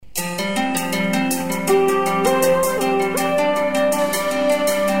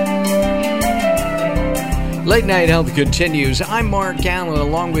Late Night Health continues. I'm Mark Alyn,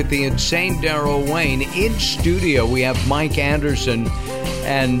 along with the insane Darrell Wayne. In studio, we have Mike Anderson,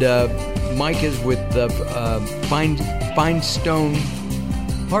 and Mike is with the Finestone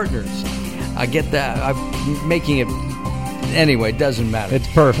Partners. I get that. I'm making it... Anyway, it doesn't matter. It's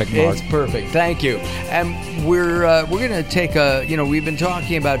perfect, Mark. It's perfect. Thank you. And we're going to take a... we've been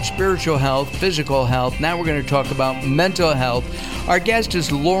talking about spiritual health, physical health. Now we're going to talk about mental health. Our guest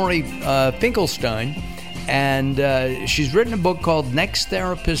is Laurie Finkelstein. And she's written a book called Next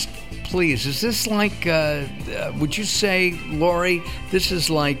Therapist, Please. Is this like, would you say, Laurie, this is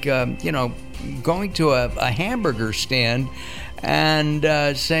like, going to a hamburger stand and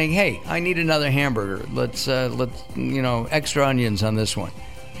saying, hey, I need another hamburger. Let's extra onions on this one.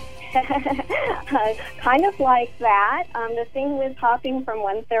 Kind of like that. The thing with hopping from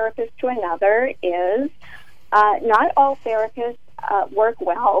one therapist to another is not all therapists work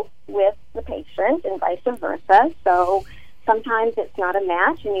well with the patient and vice versa. So sometimes it's not a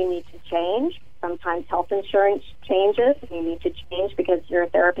match and you need to change. Sometimes health insurance changes and you need to change because your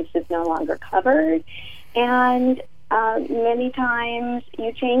therapist is no longer covered. And many times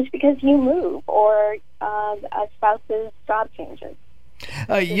you change because you move or a spouse's job changes.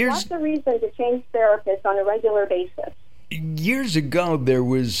 There's lots of reasons to change therapists on a regular basis. Years ago, there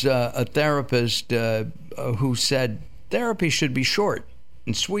was a therapist who said therapy should be short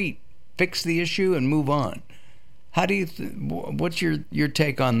and sweet. Fix the issue and move on. How do you? What's your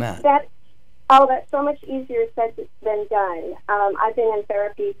take on that? That's so much easier said than done. I've been in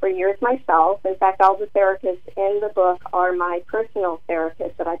therapy for years myself. In fact, all the therapists in the book are my personal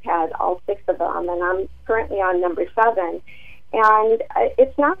therapists that I've had, all 6 of them, and I'm currently on number 7. And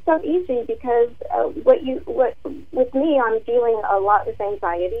it's not so easy because with me, I'm dealing a lot with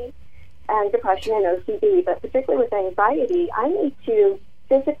anxiety and depression and OCD, but particularly with anxiety, I need to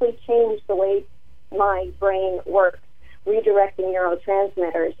physically change the way my brain works, redirecting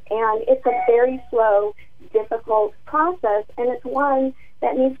neurotransmitters. And it's a very slow, difficult process, and it's one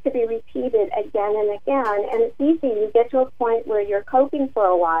that needs to be repeated again and again. And it's easy. You get to a point where you're coping for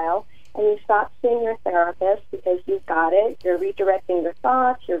a while, and you stop seeing your therapist because you've got it. You're redirecting your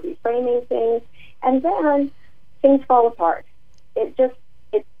thoughts, you're reframing things, and then things fall apart.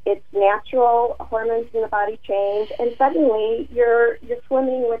 It's natural. Hormones in the body change, and suddenly you're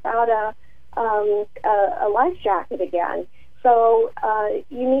swimming without a life jacket again. So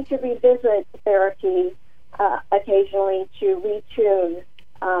you need to revisit therapy occasionally to retune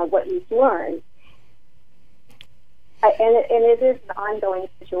what you've learned. And it is an ongoing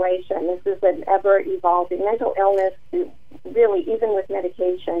situation. This is an ever-evolving mental illness. Really, even with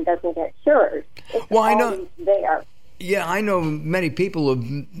medication, doesn't get cured. It's always there. Yeah, I know many people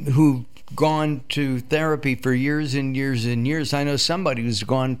who've gone to therapy for years and years and years. I know somebody who's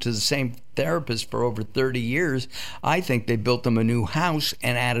gone to the same therapist for over 30 years. I think they built them a new house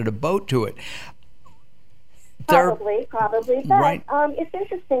and added a boat to it. Probably. But right. It's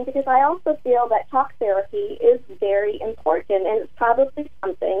interesting because I also feel that talk therapy is very important, and it's probably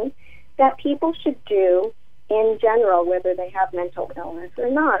something that people should do in general, whether they have mental illness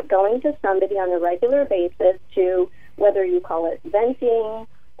or not. Going to somebody on a regular basis to, whether you call it venting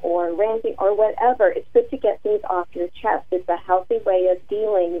or ranting or whatever, it's good to get things off your chest. It's a healthy way of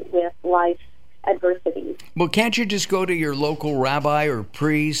dealing with life's adversities. Well, can't you just go to your local rabbi or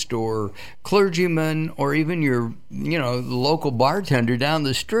priest or clergyman or even your, local bartender down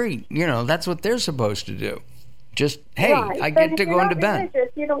the street? That's what they're supposed to do. Just, hey, right. I get to go into bed.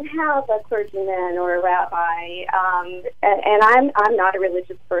 You don't have a clergyman or a rabbi, and I'm not a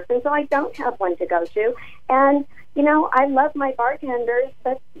religious person, so I don't have one to go to. And I love my bartenders,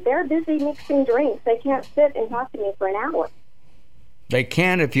 but they're busy mixing drinks. They can't sit and talk to me for an hour. They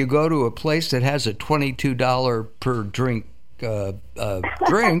can if you go to a place that has a $22 per drink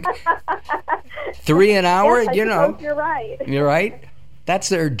drink. 3 an hour, yes, you're right. You're right. That's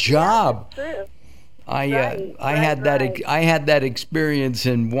their job. Yeah, that's true. I had that experience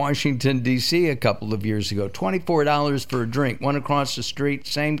in Washington D.C. a couple of years ago. $24 for a drink. One across the street,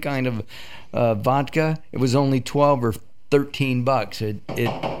 same kind of vodka. It was only $12 or $13.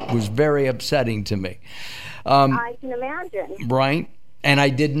 It was very upsetting to me. I can imagine. Right, and I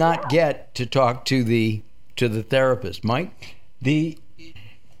did not get to talk to the therapist, Mike.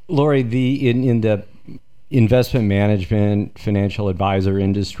 Laurie, in the investment management, financial advisor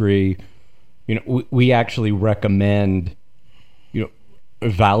industry, we actually recommend,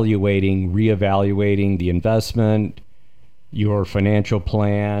 reevaluating the investment, your financial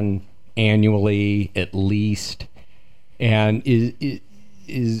plan annually at least. And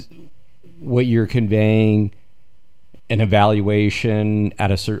is what you're conveying an evaluation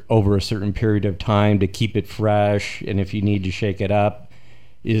at over a certain period of time to keep it fresh, and if you need to shake it up,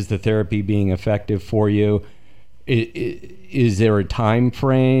 is the therapy being effective for you? Is there a time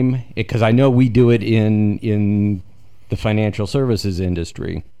frame? Because I know we do it in the financial services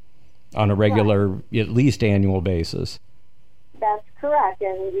industry on a regular, at least annual basis. That's correct.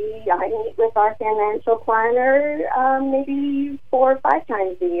 And I meet with our financial planner maybe 4 or 5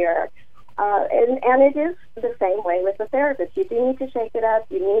 times a year. And it is the same way with the therapist. You do need to shake it up.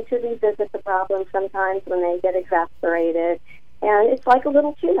 You need to revisit the problem sometimes when they get exasperated. And it's like a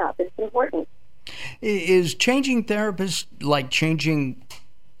little tune-up. It's important. Is changing therapists like changing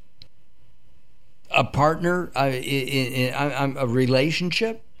a partner, a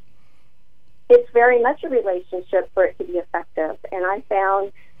relationship? It's very much a relationship for it to be effective. And I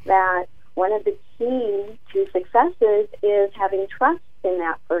found that one of the keys to successes is having trust in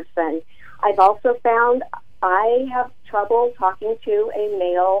that person. I've also found I have trouble talking to a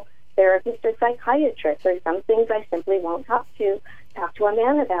male therapist or psychiatrist. There's some things I simply won't talk to a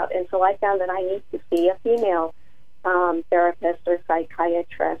man about. And so I found that I need to see a female therapist or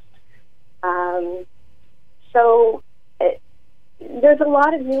psychiatrist. There's a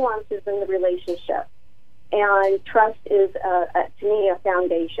lot of nuances in the relationship. And trust is, to me, a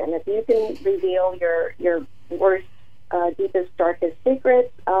foundation. If you can reveal your worst, deepest, darkest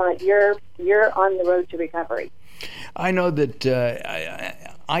secrets, you're on the road to recovery. I know that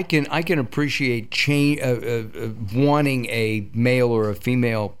I can appreciate wanting a male or a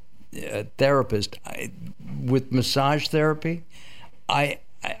female therapist. With massage therapy, I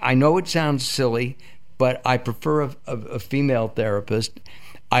know it sounds silly, but I prefer a female therapist.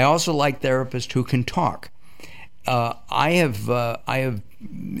 I also like therapists who can talk. I have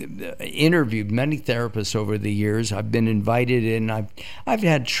interviewed many therapists over the years. I've been invited in. I've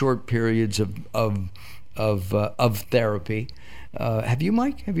had short periods of therapy. Have you,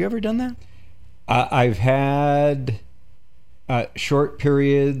 Mike? Have you ever done that? I've had short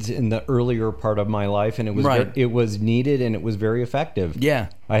periods in the earlier part of my life, and it was it was needed and it was very effective. Yeah,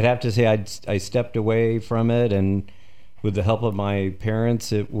 I'd have to say I stepped away from it, and with the help of my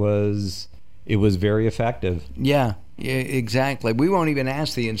parents, it was very effective. Yeah, exactly. We won't even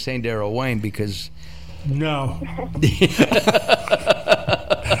ask the insane Darrell Wayne because no.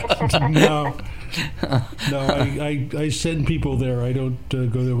 No, I send people there. I don't go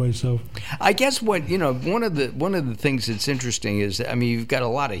there myself. I guess one of the things that's interesting is, I mean, you've got a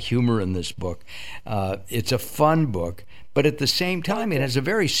lot of humor in this book. It's a fun book, but at the same time, it has a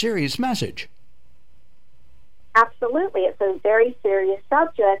very serious message. Absolutely. It's a very serious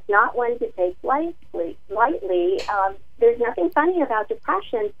subject, not one to take lightly. There's nothing funny about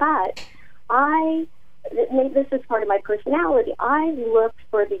depression, but this is part of my personality. I look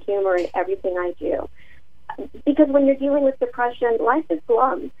for the humor in everything I do. Because when you're dealing with depression, life is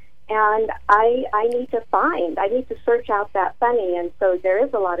glum. And I need to search out that funny. And so there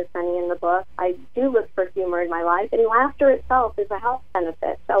is a lot of funny in the book. I do look for humor in my life. And laughter itself is a health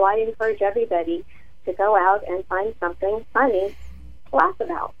benefit. So I encourage everybody to go out and find something funny to laugh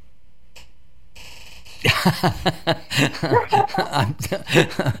about.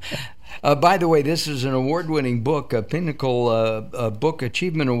 By the way, this is an award-winning book, a Pinnacle Book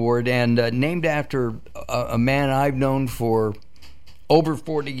Achievement Award, and named after a man I've known for over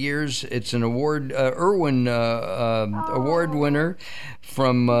 40 years. It's an award, Irwin Award winner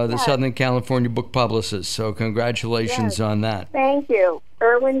from the Southern California Book Publicists. So congratulations on that. Thank you.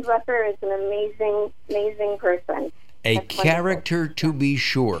 Irwin Zucker is an amazing, amazing person. A character to be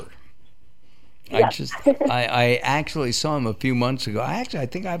sure. Yes. I actually saw him a few months ago. I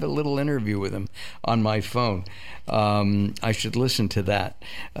think I have a little interview with him on my phone. I should listen to that.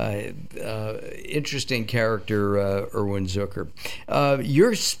 Interesting character, Irwin Zucker.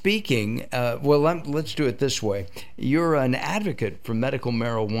 You're speaking, let's do it this way. You're an advocate for medical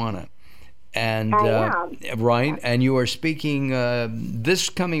marijuana. And right, and you are speaking this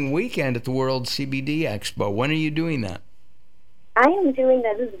coming weekend at the World CBD Expo. When are you doing that? I am doing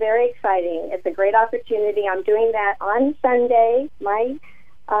that. This is very exciting. It's a great opportunity. I'm doing that on Sunday. My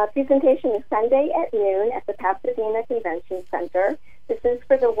presentation is Sunday at noon at the Pasadena Convention Center. This is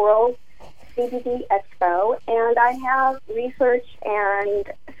for the World CBD Expo, and I have researched and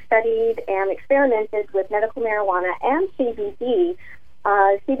studied and experimented with medical marijuana and CBD.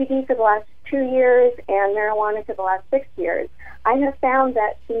 CBD for the last 2 years and marijuana for the last 6 years. I have found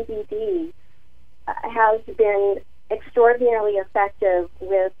that CBD has been extraordinarily effective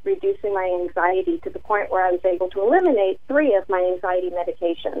with reducing my anxiety to the point where I was able to eliminate 3 of my anxiety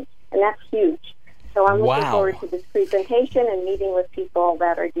medications, and that's huge. So I'm looking forward to this presentation and meeting with people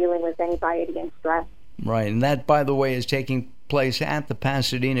that are dealing with anxiety and stress. Right, and that, by the way, is taking place at the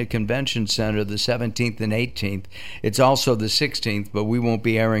Pasadena Convention Center the 17th and 18th. It's also the 16th, but we won't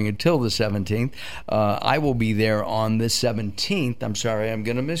be airing until the 17th. I will be there on the 17th. I'm sorry, I'm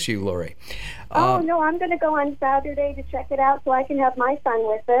going to miss you, Laurie. No, I'm going to go on Saturday to check it out so I can have my son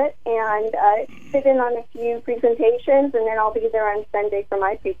with it and sit in on a few presentations, and then I'll be there on Sunday for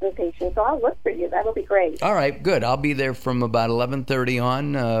my presentation. So I'll look for you. That'll be great. All right, good. I'll be there from about 11:30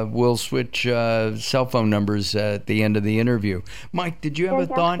 on. We'll switch cell phone numbers at the end of the interview. Mike, did you have a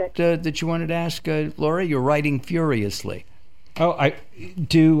thought that you wanted to ask Laurie? You're writing furiously. Oh, I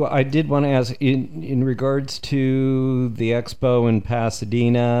did want to ask, in regards to the expo in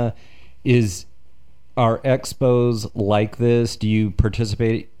Pasadena, are expos like this? Do you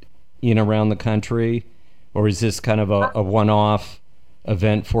participate in around the country, or is this kind of a one-off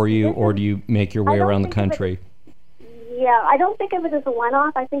event for you, or do you make your way around the country? Yeah, I don't think of it as a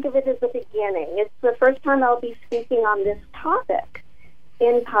one-off. I think of it as a beginning. It's the first time I'll be speaking on this topic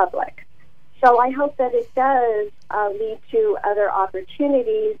in public. So I hope that it does lead to other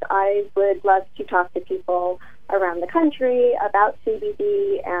opportunities. I would love to talk to people around the country about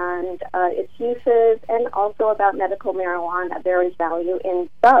CBD and its uses, and also about medical marijuana. There is value in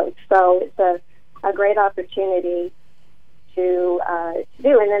both. So it's a great opportunity to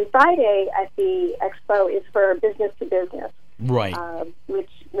do. And then Friday at the expo is for business to business, right? Which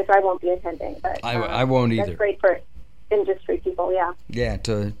I won't be attending, but I won't either. That's great for industry people, yeah. Yeah,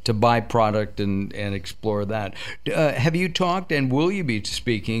 to buy product and explore that. Have you talked, and will you be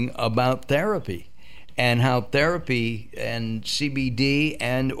speaking about therapy and how therapy and CBD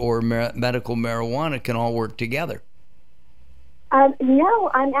and or medical marijuana can all work together?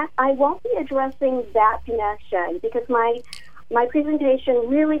 No, I won't be addressing that connection, because my presentation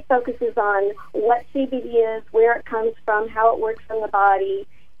really focuses on what CBD is, where it comes from, how it works in the body,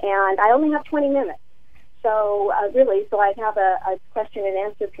 and I only have 20 minutes. So I have a question and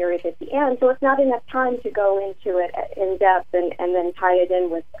answer period at the end, so it's not enough time to go into it in depth and then tie it in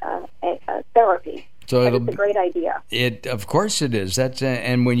with therapy. So it's a great idea. Of course it is. That's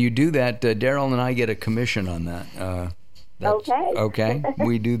and when you do that, Darrell and I get a commission on that. Okay,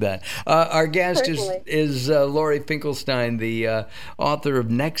 we do that. Our guest is Laurie Finkelstein, the author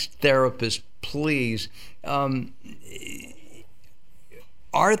of Next Therapist, Please. How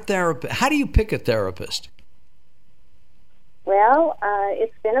do you pick a therapist? Well,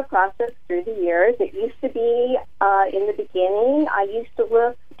 it's been a process through the years. It used to be, in the beginning, I used to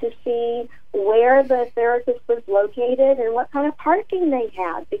look to see where the therapist was located and what kind of parking they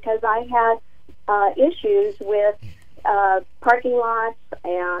had, because I had issues with parking lots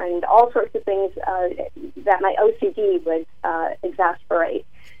and all sorts of things that my OCD would exasperate.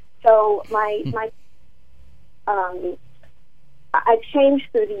 So I've changed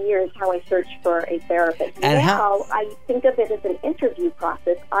through the years how I search for a therapist. And now I think of it as an interview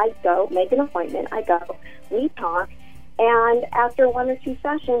process. I go, make an appointment, we talk, and after one or two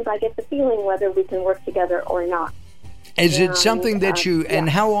sessions, I get the feeling whether we can work together or not. Is it something that you, and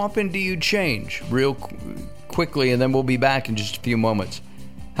how often do you change? Real quickly, and then we'll be back in just a few moments.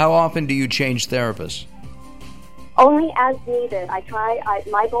 How often do you change therapists? Only as needed.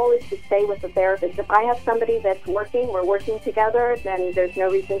 My goal is to stay with the therapist. If I have somebody that's we're working together, then there's no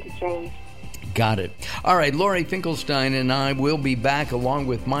reason to change. Got it. All right, Laurie Finkelstein and I will be back along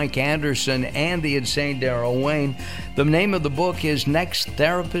with Mike Anderson and the insane Darrell Wayne. The name of the book is Next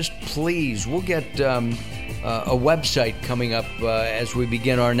Therapist, Please. We'll get a website coming up as we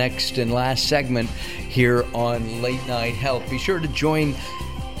begin our next and last segment here on Late Night Health. Be sure to join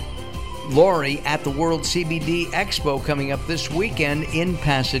Laurie at the World CBD Expo coming up this weekend in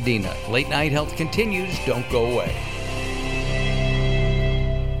Pasadena. Late Night Health continues. Don't go away.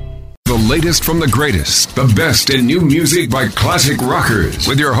 The latest from the greatest, the best in new music by classic rockers,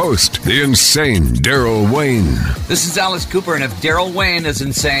 with your host, the insane Darrell Wayne. This is Alice Cooper, and if Darrell Wayne is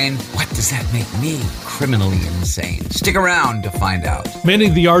insane, what does that make me criminally insane? Stick around to find out. Many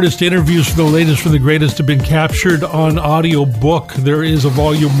of the artist interviews for the latest from the greatest have been captured on audiobook. There is a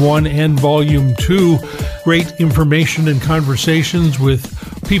Volume 1 and Volume 2. Great information and conversations with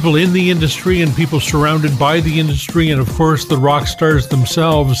people in the industry and people surrounded by the industry, and of course the rock stars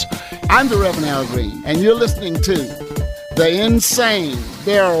themselves. I'm the Reverend Al Green, and you're listening to the insane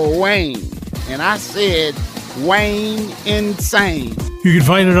Darrell Wayne. And I said Wayne Insane. You can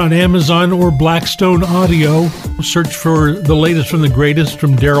find it on Amazon or Blackstone Audio. Search for the latest from the greatest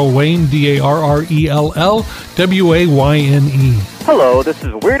from Darrell Wayne, Darrell Wayne. Hello, this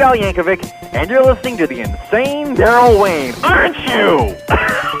is Weird Al Yankovic, and you're listening to the insane Darrell Wayne, aren't you?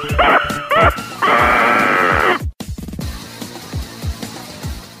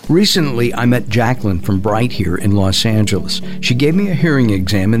 Recently, I met Jacqueline from Bright here in Los Angeles. She gave me a hearing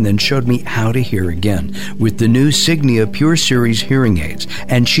exam and then showed me how to hear again with the new Signia Pure Series hearing aids,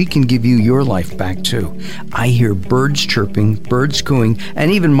 and she can give you your life back too. I hear birds chirping, birds cooing, and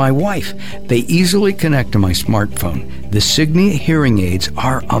even my wife. They easily connect to my smartphone. The Signia hearing aids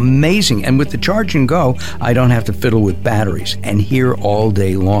are amazing, and with the charge and go, I don't have to fiddle with batteries and hear all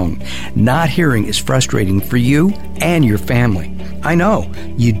day long. Not hearing is frustrating for you and your family. I know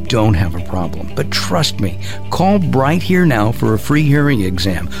you don't have a problem, but trust me, call Bright Here now for a free hearing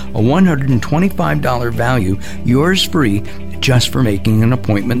exam, a $125 value, yours free, just for making an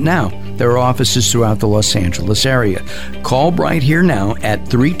appointment now. There are offices throughout the Los Angeles area. Call Bright Here now at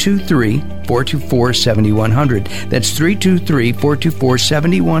 323-424-7100. That's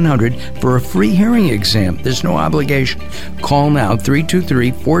 323-424-7100 for a free hearing exam. There's no obligation. Call now,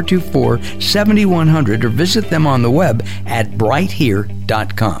 323-424-7100, or visit them on the web at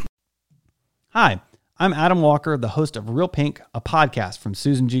brighthere.com. Hi, I'm Adam Walker, the host of Real Pink, a podcast from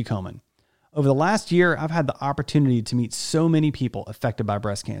Susan G. Komen. Over the last year, I've had the opportunity to meet so many people affected by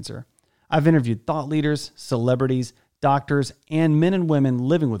breast cancer. I've interviewed thought leaders, celebrities, doctors, and men and women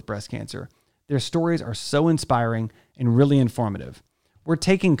living with breast cancer. Their stories are so inspiring and really informative. We're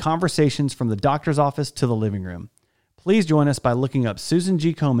taking conversations from the doctor's office to the living room. Please join us by looking up Susan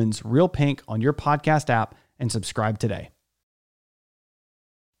G. Komen's Real Pink on your podcast app and subscribe today.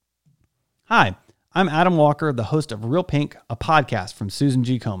 Hi, I'm Adam Walker, the host of Real Pink, a podcast from Susan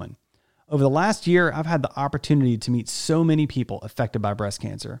G. Komen. Over the last year, I've had the opportunity to meet so many people affected by breast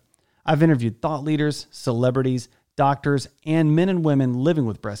cancer. I've interviewed thought leaders, celebrities, doctors, and men and women living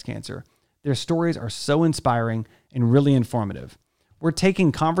with breast cancer. Their stories are so inspiring and really informative. We're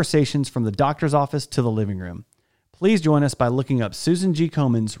taking conversations from the doctor's office to the living room. Please join us by looking up Susan G.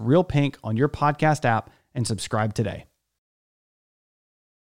 Komen's Real Pink on your podcast app and subscribe today.